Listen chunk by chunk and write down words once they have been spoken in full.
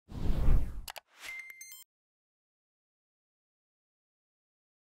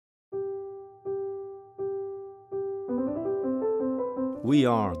We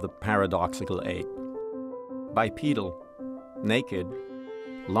are the paradoxical ape. Bipedal, naked,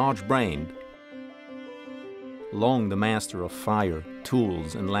 large-brained, long the master of fire,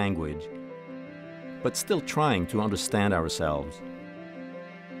 tools, and language, but still trying to understand ourselves.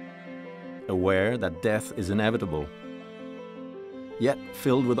 Aware that death is inevitable, yet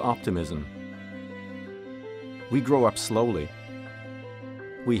filled with optimism. We grow up slowly.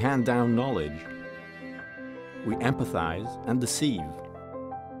 We hand down knowledge. We empathize and deceive.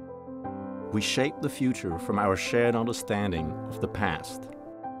 We shape the future from our shared understanding of the past.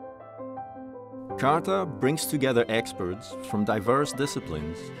 CARTA brings together experts from diverse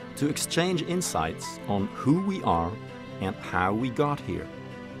disciplines to exchange insights on who we are and how we got here.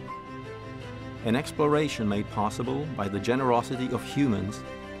 An exploration made possible by the generosity of humans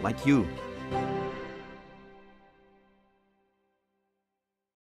like you.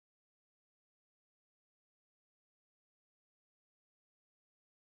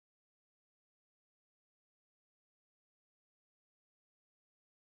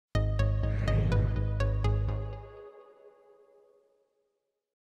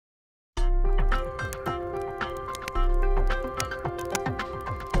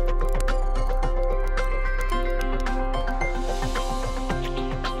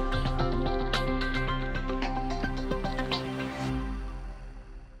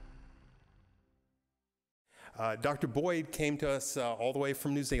 Dr. Boyd came to us all the way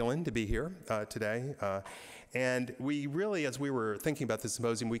from New Zealand to be here today. And we really, as we were thinking about this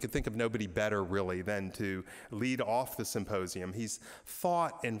symposium, we could think of nobody better really than to lead off the symposium. He's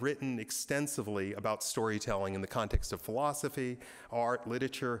thought and written extensively about storytelling in the context of philosophy, art,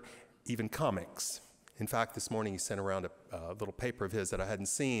 literature, even comics. In fact, this morning he sent around a little paper of his that I hadn't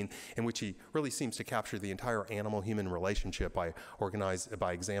seen, in which he really seems to capture the entire animal-human relationship by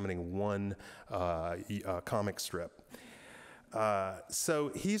examining one comic strip.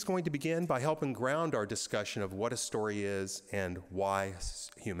 So he's going to begin by helping ground our discussion of what a story is and why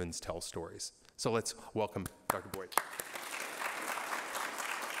humans tell stories. So let's welcome Dr. Boyd.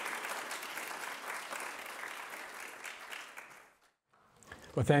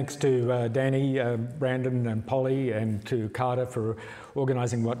 Well, thanks to Danny, Brandon, and Polly, and to CARTA for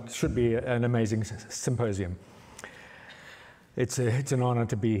organising what should be an amazing symposium. It's an honour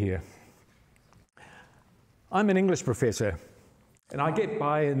to be here. I'm an English professor, and I get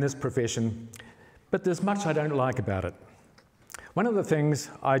by in this profession, but there's much I don't like about it. One of the things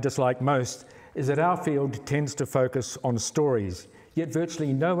I dislike most is that our field tends to focus on stories, yet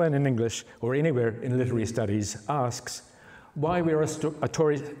virtually no one in English or anywhere in literary studies asks why we're a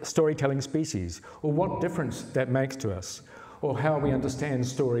storytelling species, or what difference that makes to us, or how we understand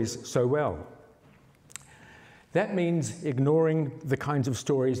stories so well. That means ignoring the kinds of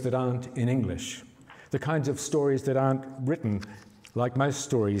stories that aren't in English, the kinds of stories that aren't written like most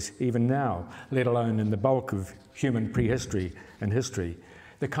stories even now, let alone in the bulk of human prehistory and history,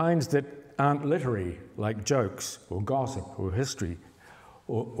 the kinds that aren't literary, like jokes or gossip or history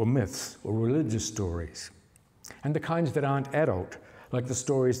or myths or religious stories, and the kinds that aren't adult, like the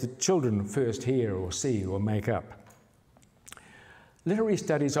stories that children first hear or see or make up. Literary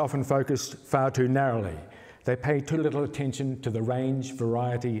studies often focus far too narrowly. They pay too little attention to the range,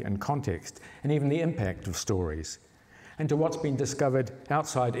 variety, and context, and even the impact of stories, and to what's been discovered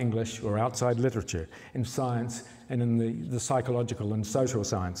outside English or outside literature, in science and in the psychological and social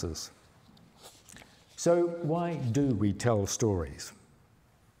sciences. So why do we tell stories?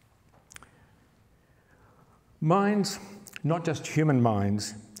 Minds, not just human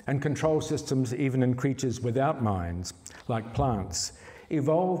minds, and control systems even in creatures without minds, like plants,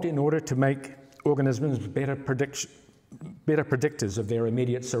 evolved in order to make organisms better predictors of their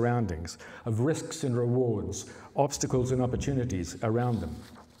immediate surroundings, of risks and rewards, obstacles and opportunities around them.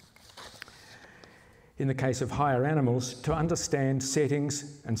 In the case of higher animals, to understand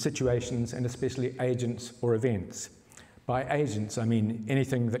settings and situations, and especially agents or events. By agents, I mean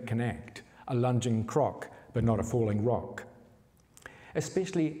anything that can act, a lunging croc, but not a falling rock.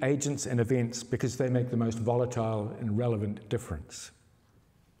 Especially agents and events, because they make the most volatile and relevant difference.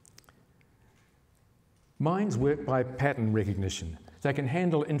 Minds work by pattern recognition. They can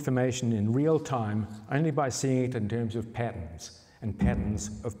handle information in real time only by seeing it in terms of patterns, and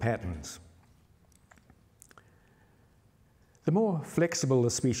patterns of patterns. The more flexible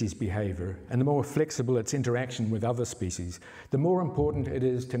the species' behaviour, and the more flexible its interaction with other species, the more important it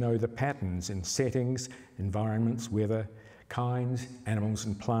is to know the patterns in settings, environments, weather, kinds, animals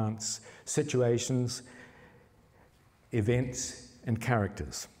and plants, situations, events, and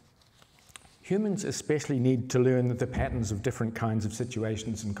characters. Humans especially need to learn the patterns of different kinds of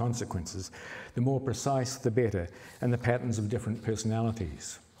situations and consequences. The more precise, the better, and the patterns of different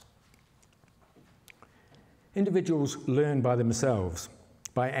personalities. Individuals learn by themselves,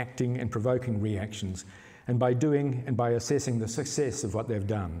 by acting and provoking reactions, and by doing and by assessing the success of what they've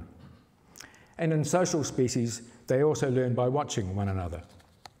done. And in social species, they also learn by watching one another.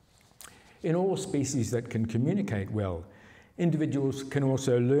 In all species that can communicate well, individuals can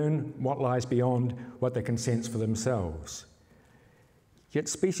also learn what lies beyond what they can sense for themselves. Yet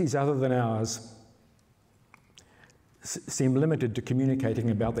species other than ours seem limited to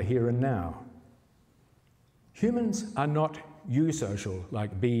communicating about the here and now. Humans are not eusocial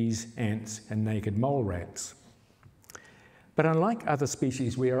like bees, ants, and naked mole rats. But unlike other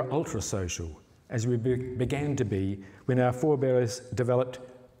species, we are ultrasocial, as we began to be when our forebears developed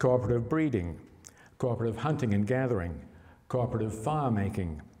cooperative breeding, cooperative hunting and gathering, cooperative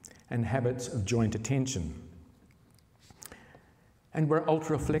fire-making, and habits of joint attention. And we're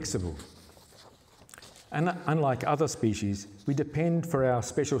ultra-flexible. And unlike other species, we depend for our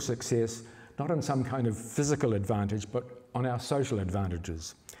special success not on some kind of physical advantage, but on our social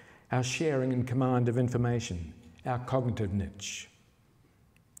advantages, our sharing and command of information, our cognitive niche.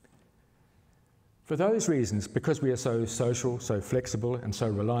 For those reasons, because we are so social, so flexible, and so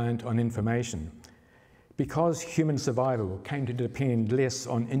reliant on information, because human survival came to depend less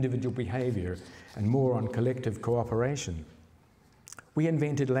on individual behaviour and more on collective cooperation, we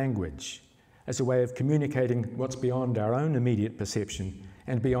invented language as a way of communicating what's beyond our own immediate perception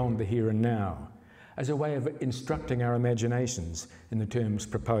and beyond the here and now, as a way of instructing our imaginations in the terms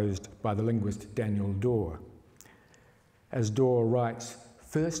proposed by the linguist Daniel Dorr. As Dorr writes,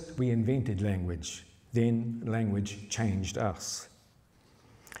 first we invented language, then language changed us.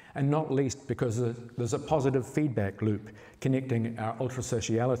 And not least because there's a positive feedback loop connecting our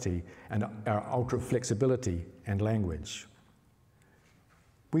ultrasociality and our ultra-flexibility and language.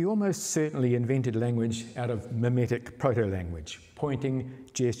 We almost certainly invented language out of mimetic proto-language, pointing,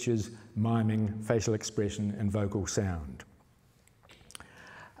 gestures, miming, facial expression, and vocal sound.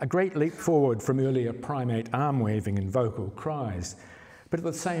 A great leap forward from earlier primate arm waving and vocal cries, but at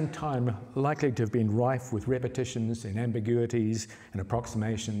the same time likely to have been rife with repetitions and ambiguities and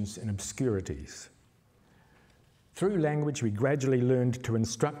approximations and obscurities. Through language, we gradually learned to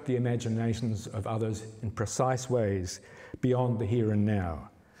instruct the imaginations of others in precise ways beyond the here and now.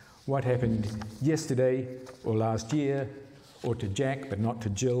 What happened yesterday or last year, or to Jack but not to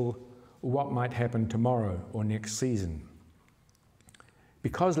Jill, or what might happen tomorrow or next season.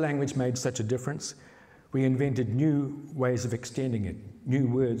 Because language made such a difference, we invented new ways of extending it, new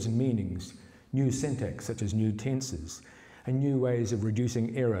words and meanings, new syntax such as new tenses, and new ways of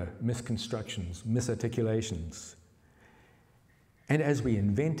reducing error, misconstructions, misarticulations. And as we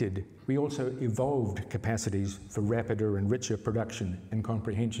invented, we also evolved capacities for rapider and richer production and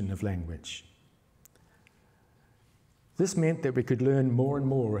comprehension of language. This meant that we could learn more and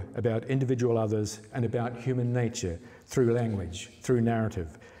more about individual others and about human nature through language, through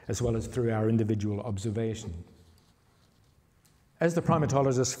narrative, as well as through our individual observation. As the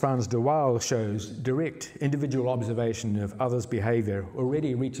primatologist Frans de Waal shows, direct individual observation of others' behaviour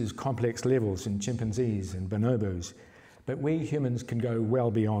already reaches complex levels in chimpanzees and bonobos, but we humans can go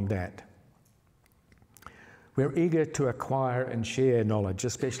well beyond that. We're eager to acquire and share knowledge,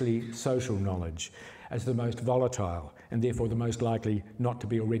 especially social knowledge, as the most volatile and therefore the most likely not to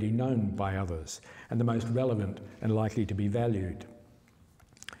be already known by others, and the most relevant and likely to be valued.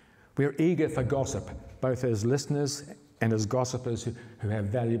 We're eager for gossip, both as listeners and as gossipers who have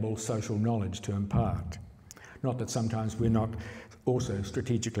valuable social knowledge to impart. Not that sometimes we're not also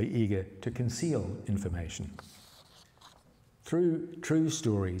strategically eager to conceal information. Through true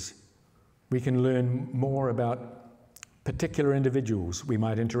stories, we can learn more about particular individuals we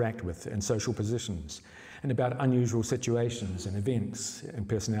might interact with in social positions, and about unusual situations and events and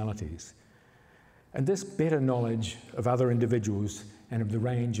personalities. And this better knowledge of other individuals and of the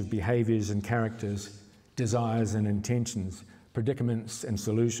range of behaviours and characters, desires and intentions, predicaments and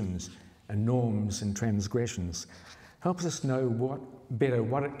solutions, and norms and transgressions helps us know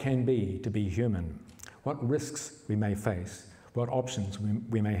what it can be to be human, what risks we may face, what options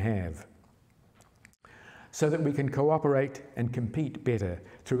we may have, so that we can cooperate and compete better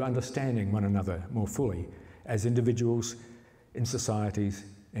through understanding one another more fully as individuals, in societies,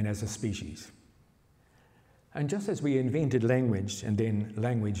 and as a species. And just as we invented language and then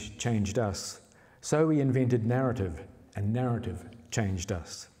language changed us, so we invented narrative and narrative changed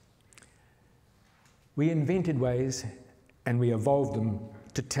us. We invented ways and we evolved them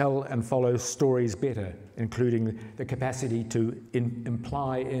to tell and follow stories better, including the capacity to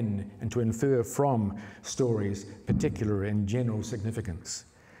imply in and to infer from stories particular and general significance,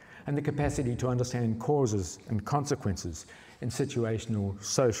 and the capacity to understand causes and consequences in situational,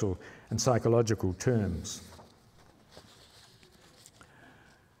 social, and psychological terms.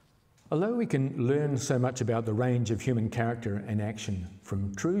 Although we can learn so much about the range of human character and action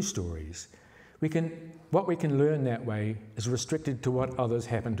from true stories, what we can learn that way is restricted to what others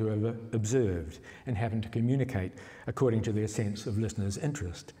happen to have observed and happen to communicate according to their sense of listeners'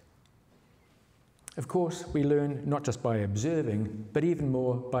 interest. Of course, we learn not just by observing, but even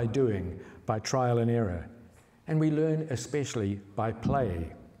more by doing, by trial and error. And we learn especially by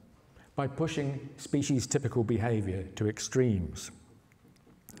play, by pushing species-typical behaviour to extremes,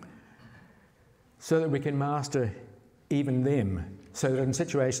 so that we can master even them, so that in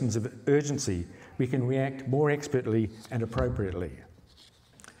situations of urgency, we can react more expertly and appropriately.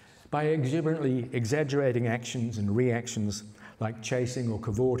 By exuberantly exaggerating actions and reactions like chasing or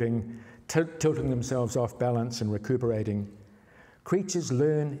cavorting, tilting themselves off balance and recuperating, creatures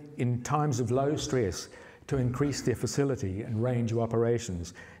learn in times of low stress to increase their facility and range of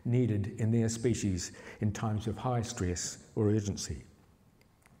operations needed in their species in times of high stress or urgency.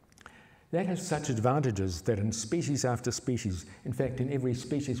 That has such advantages that in species after species, in fact in every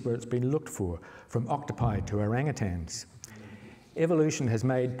species where it's been looked for, from octopi to orangutans, evolution has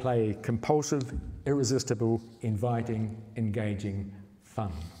made play compulsive, irresistible, inviting, engaging,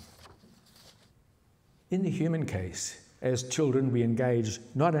 fun. In the human case, as children we engage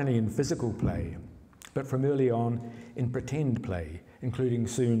not only in physical play, but from early on in pretend play, including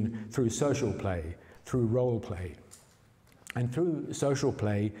soon through social play, through role play. And through social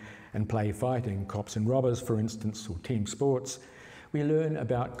play and play fighting, cops and robbers, for instance, or team sports, we learn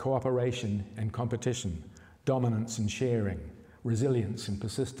about cooperation and competition, dominance and sharing, resilience and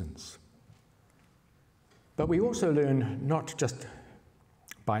persistence. But we also learn not just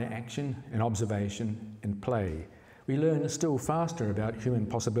by action and observation and play. We learn still faster about human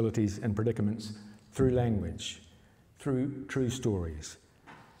possibilities and predicaments through language, through true stories,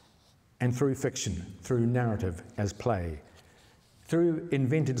 and through fiction, through narrative as play, through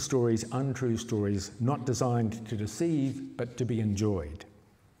invented stories, untrue stories, not designed to deceive, but to be enjoyed.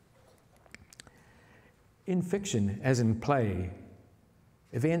 In fiction, as in play,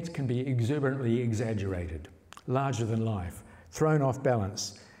 events can be exuberantly exaggerated, larger than life, thrown off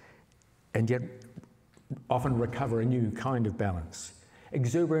balance, and yet often recover a new kind of balance.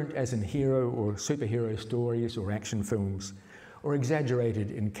 Exuberant as in hero or superhero stories or action films, or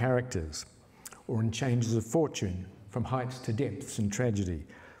exaggerated in characters, or in changes of fortune, from heights to depths in tragedy,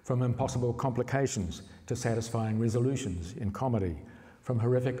 from impossible complications to satisfying resolutions in comedy, from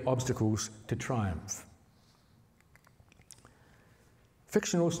horrific obstacles to triumph.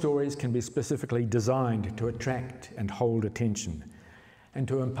 Fictional stories can be specifically designed to attract and hold attention, and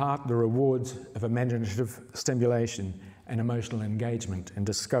to impart the rewards of imaginative stimulation and emotional engagement and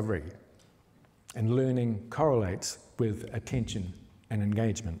discovery. And learning correlates with attention and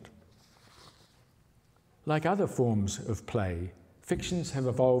engagement. Like other forms of play, fictions have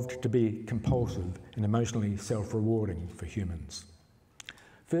evolved to be compulsive and emotionally self-rewarding for humans.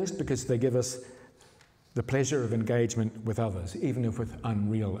 First, because they give us the pleasure of engagement with others, even if with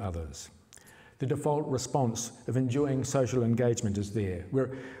unreal others. The default response of enjoying social engagement is there.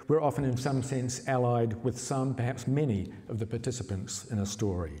 We're often in some sense allied with some, perhaps many, of the participants in a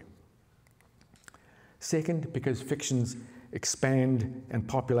story. Second, because fictions expand and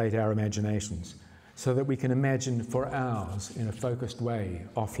populate our imaginations, so that we can imagine for hours in a focused way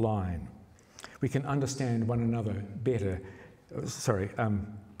offline. We can understand one another better,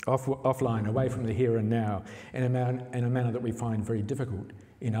 offline, away from the here and now, in a manner that we find very difficult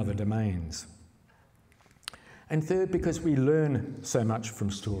in other domains. And third, because we learn so much from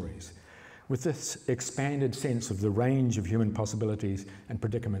stories. With this expanded sense of the range of human possibilities and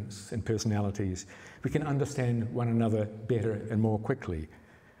predicaments and personalities, we can understand one another better and more quickly,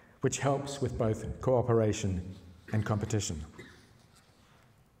 which helps with both cooperation and competition.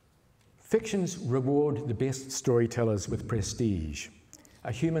 Fictions reward the best storytellers with prestige,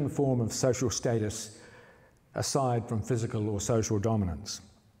 a human form of social status aside from physical or social dominance.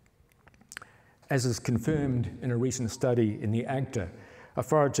 As is confirmed in a recent study in the AGTA, a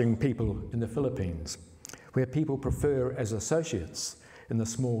foraging people in the Philippines, where people prefer as associates in the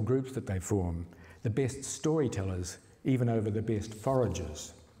small groups that they form, the best storytellers even over the best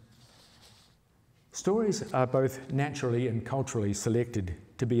foragers. Stories are both naturally and culturally selected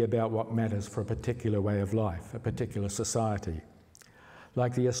to be about what matters for a particular way of life, a particular society.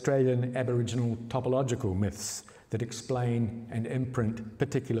 Like the Australian Aboriginal topological myths that explain and imprint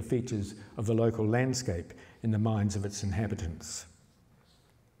particular features of the local landscape in the minds of its inhabitants.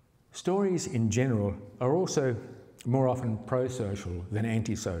 Stories in general are also more often pro-social than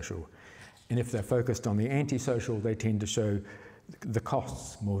antisocial, and if they're focused on the antisocial, they tend to show the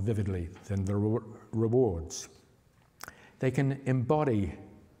costs more vividly than the rewards. They can embody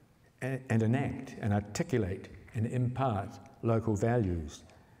and enact and articulate and impart local values.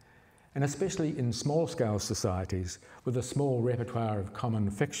 And especially in small-scale societies with a small repertoire of common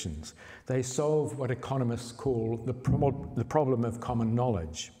fictions, they solve what economists call the problem of common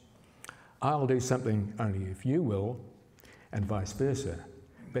knowledge. I'll do something only if you will, and vice versa.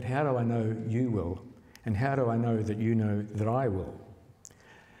 But how do I know you will? And how do I know that you know that I will?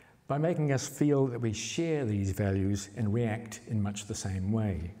 By making us feel that we share these values and react in much the same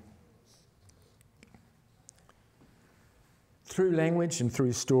way. Through language and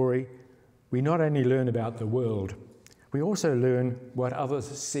through story, we not only learn about the world, we also learn what others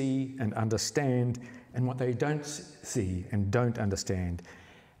see and understand and what they don't see and don't understand,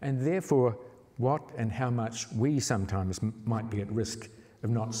 and therefore what and how much we sometimes might be at risk of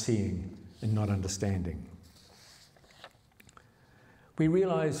not seeing and not understanding. We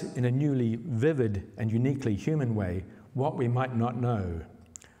realize in a newly vivid and uniquely human way what we might not know,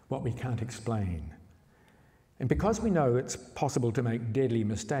 what we can't explain. And because we know it's possible to make deadly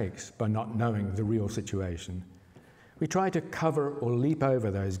mistakes by not knowing the real situation, we try to cover or leap over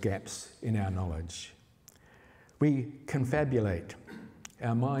those gaps in our knowledge. We confabulate.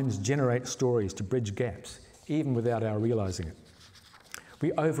 Our minds generate stories to bridge gaps, even without our realizing it. We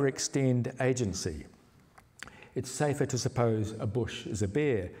overextend agency. It's safer to suppose a bush is a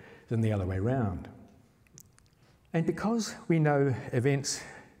bear than the other way round. And because we know events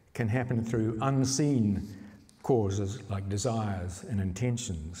can happen through unseen causes like desires and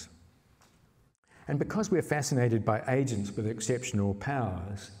intentions, and because we're fascinated by agents with exceptional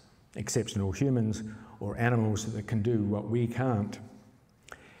powers, exceptional humans or animals that can do what we can't,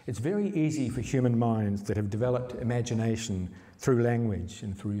 it's very easy for human minds that have developed imagination through language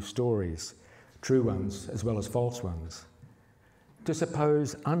and through stories, true ones as well as false ones, to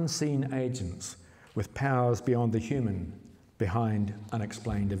suppose unseen agents with powers beyond the human behind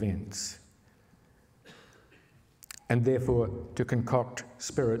unexplained events, and therefore to concoct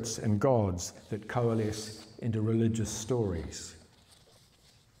spirits and gods that coalesce into religious stories.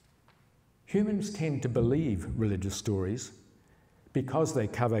 Humans tend to believe religious stories because they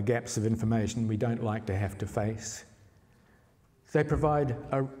cover gaps of information we don't like to have to face. They provide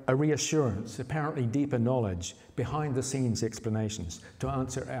a reassurance, apparently deeper knowledge, behind-the-scenes explanations to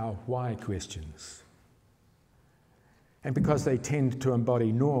answer our why questions. And because they tend to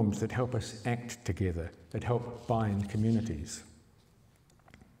embody norms that help us act together, that help bind communities.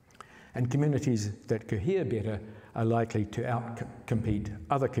 And communities that cohere better are likely to outcompete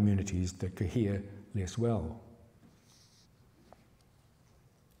other communities that cohere less well.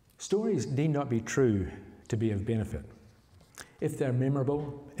 Stories need not be true to be of benefit. If they're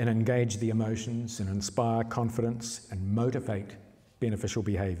memorable and engage the emotions and inspire confidence and motivate beneficial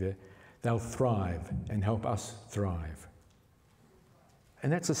behaviour, they'll thrive and help us thrive.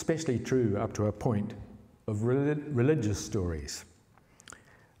 And that's especially true up to a point of religious stories.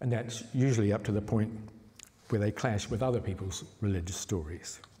 And that's usually up to the point where they clash with other people's religious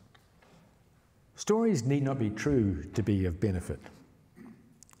stories. Stories need not be true to be of benefit.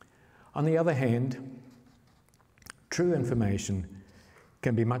 On the other hand, true information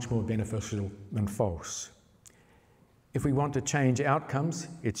can be much more beneficial than false. If we want to change outcomes,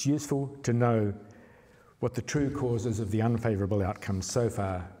 it's useful to know what the true causes of the unfavourable outcomes so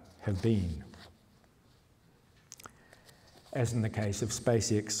far have been. As in the case of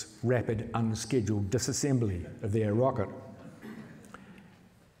SpaceX's rapid, unscheduled disassembly of their rocket.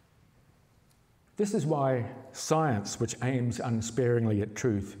 This is why science, which aims unsparingly at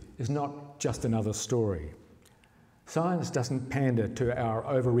truth, is not just another story. Science doesn't pander to our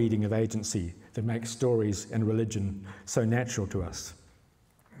overreading of agency that makes stories and religion so natural to us.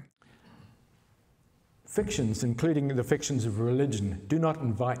 Fictions, including the fictions of religion, do not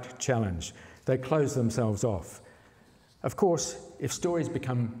invite challenge. They close themselves off. Of course, if stories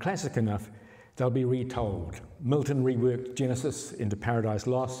become classic enough, they'll be retold. Milton reworked Genesis into Paradise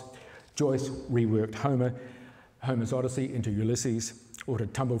Lost. Joyce reworked Homer's Odyssey into Ulysses, or to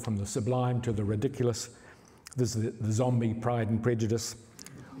tumble from the sublime to the ridiculous. There's the zombie Pride and Prejudice,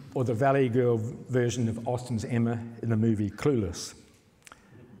 or the Valley Girl version of Austen's Emma in the movie Clueless.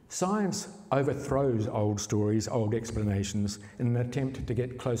 Science overthrows old stories, old explanations, in an attempt to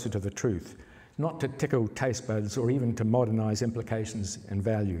get closer to the truth, not to tickle taste buds or even to modernise implications and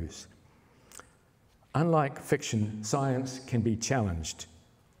values. Unlike fiction, science can be challenged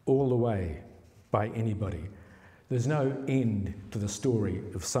all the way by anybody. There's no end to the story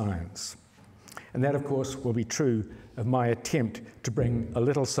of science. And that, of course, will be true of my attempt to bring a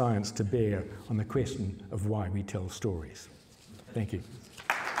little science to bear on the question of why we tell stories. Thank you.